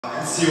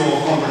CEO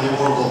of company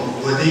world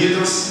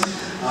gladiators.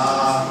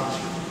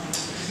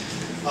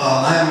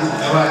 I'm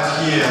right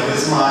here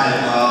with my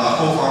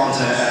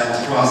co-founder and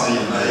quasi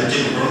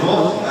Evgeny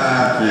Brunov,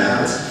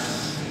 and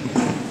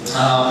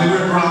we're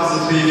very proud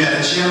that we get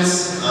a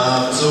chance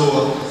to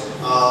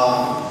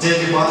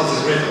take a part of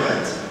this great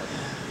event.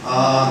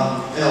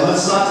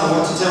 Let's start. I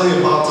want to tell you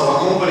about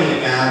our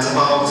company and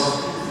about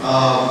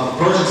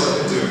projects that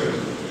we do.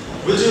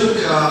 We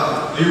do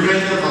a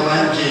Ukrainian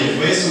online game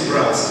based on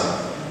browser.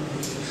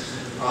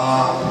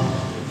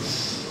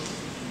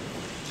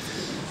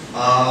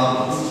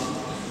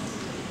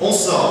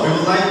 Also, we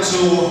would like to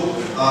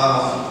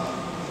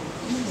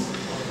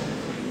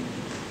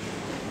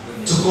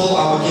call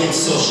our game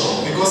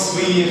social because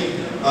we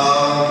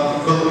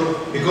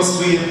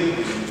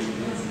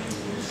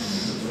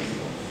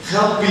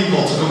help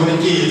people to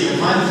communicate and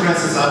find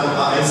friends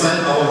inside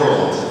our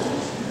world.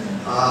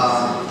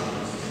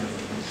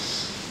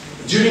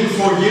 During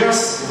 4 years,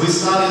 we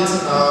studied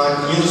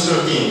industry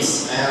of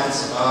games and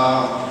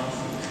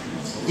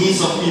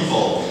needs of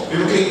people. We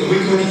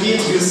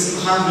communicate with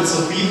hundreds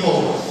of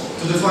people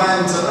to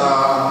define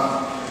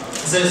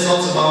their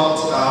thoughts about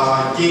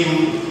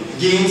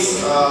games,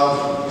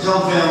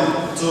 help them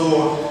to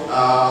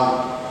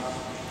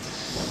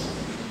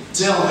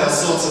tell their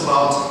thoughts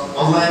about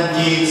online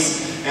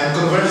games and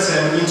convert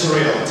them into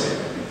reality.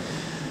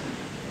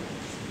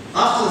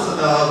 After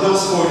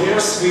those 4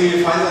 years,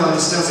 we finally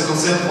understand the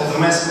concept of the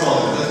mass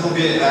product. That will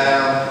be a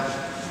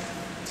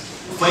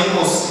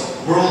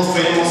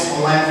world-famous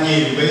online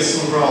game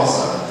based on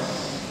browser.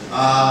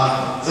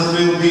 That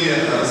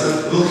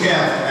will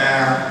have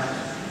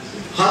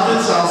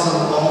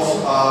 100,000 of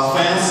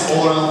fans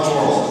all around the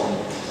world.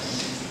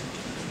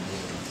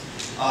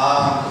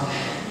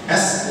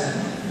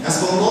 As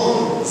well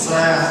known,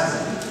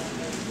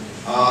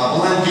 the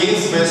online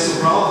games based on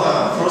browser,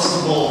 first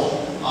of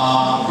all,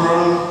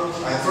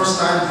 first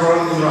time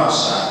growing in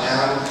Russia,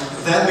 and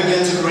then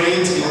began to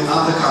create in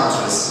other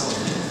countries.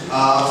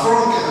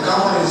 Foreign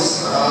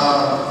companies,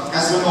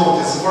 as we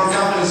noticed, foreign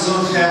companies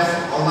don't have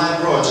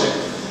online project,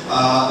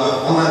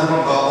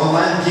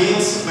 online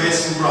games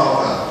based on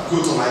browser,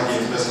 good online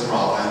games based on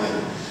browser, I mean.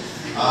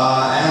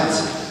 And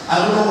I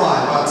don't know why,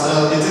 but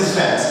it is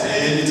fact.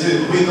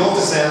 We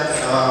noticed that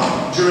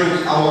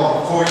during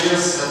our 4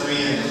 years that we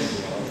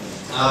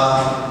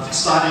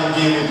studied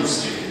game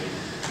industry.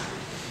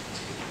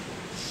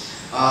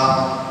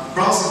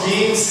 Browser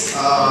games,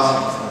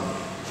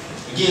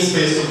 games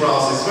based on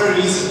browser, is very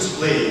easy to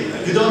play.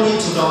 You don't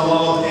need to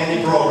download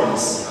any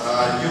programs.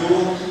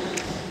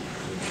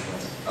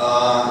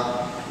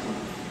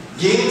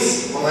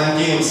 Online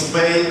games,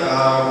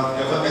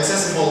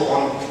 accessible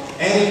on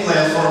any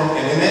platform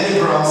and in any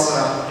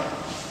browser.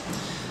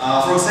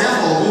 For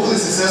example, Google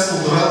is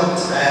successfully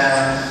developed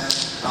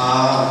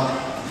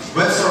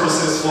web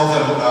services for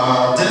the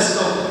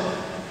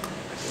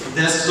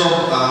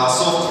desktop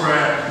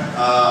software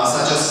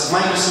such as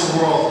Microsoft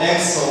Word,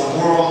 Excel,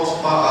 Word,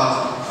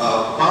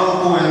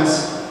 PowerPoint,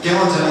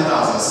 Calendar, and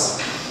others.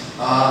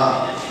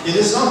 It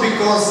is not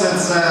because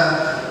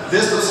that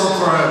desktop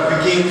software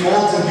became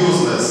old and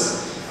useless.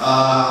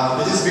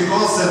 It is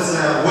because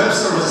that web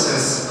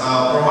services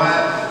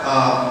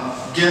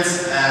gets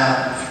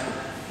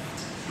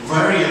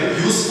very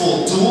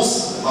useful tools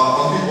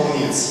on people's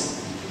needs.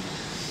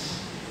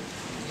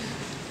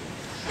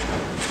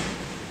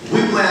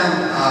 We plan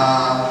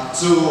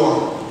to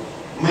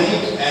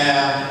make a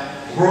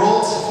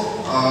world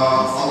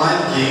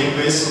online game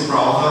based on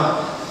browser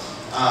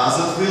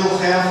that will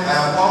have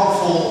a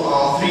powerful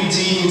 3D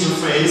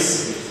interface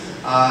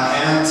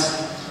and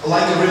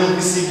like a real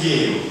PC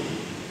game.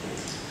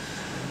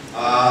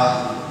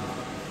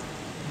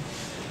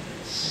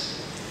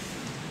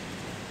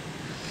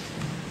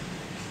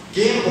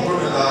 Game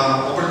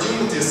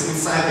opportunities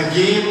inside the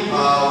game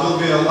will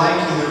be like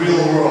in the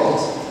real world,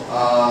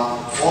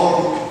 or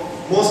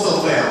most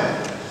of them.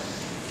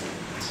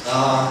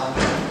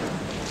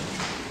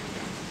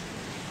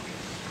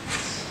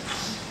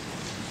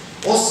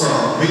 Also,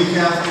 we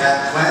have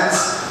plans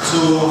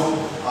to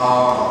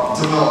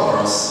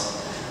developers.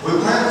 We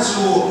plan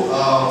to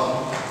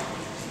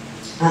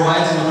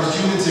provide an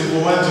opportunity for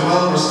web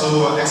developers to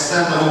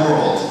extend our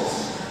world.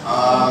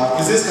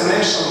 In this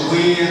connection,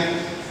 we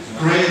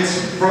create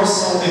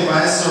personal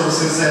API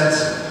services that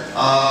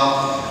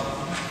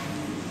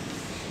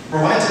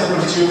provide an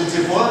opportunity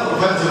for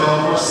web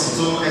developers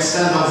to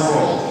extend our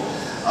world.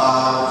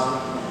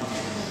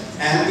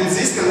 And in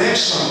this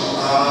connection,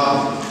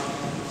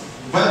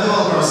 web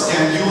developers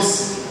can use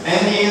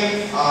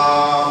any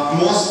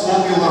most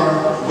popular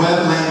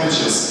web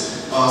languages,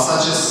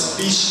 such as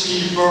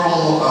PHP,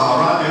 Perl,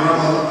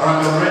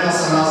 Ruby on Rails,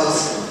 and others.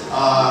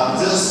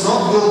 This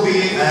not will be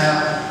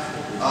an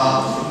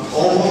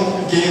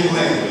own game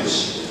language,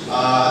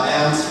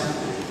 and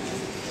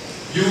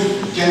you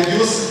can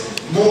use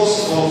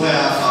most of the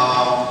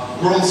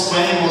world's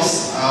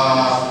famous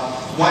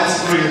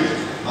widespread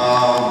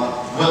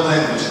web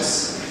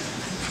languages.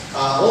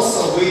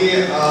 Also,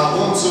 we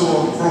want to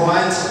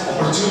provide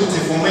opportunity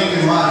for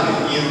making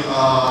money in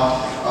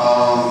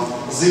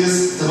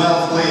these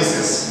developed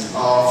places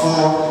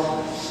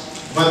for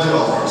web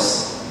developers.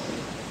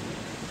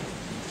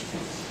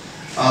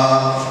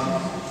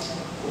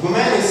 We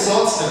many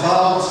thoughts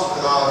about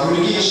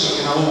communication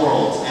in our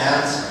world,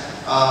 and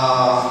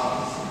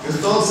we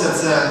thought that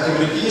the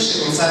communication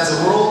inside the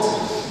world,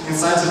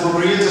 inside the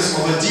proprietors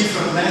of the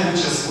different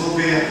languages will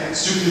be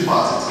strictly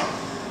parted.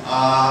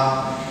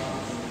 Are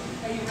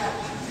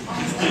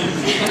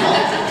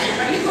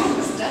you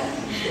almost done?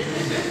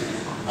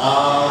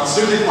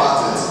 Strictly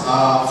parted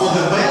for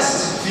the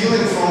best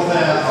feeling from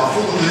the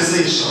full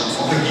utilization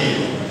of the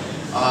game.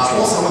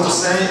 Also, I want to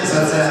say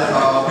that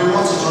we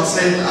want to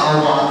translate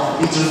our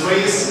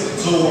interface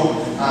to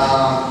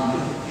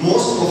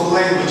most of the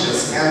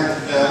languages, and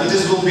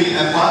it will be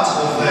a part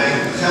of the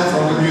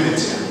helpful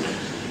community.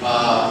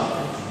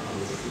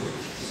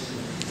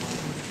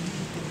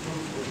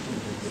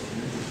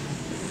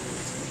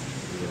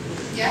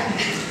 Yeah.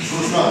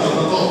 Not at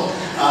all.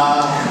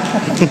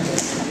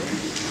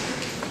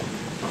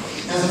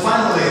 And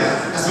finally,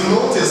 as we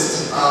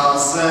noticed,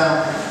 the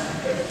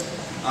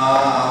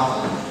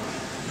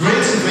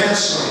great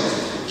invention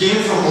came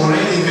from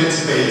already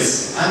invented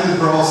base and the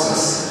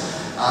process.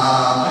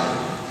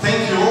 Thank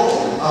you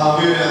all.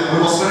 We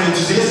was very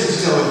enthusiastic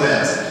to tell you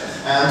that,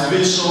 and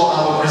we show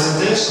our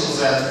presentations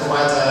that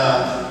provide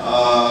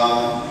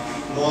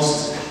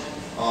most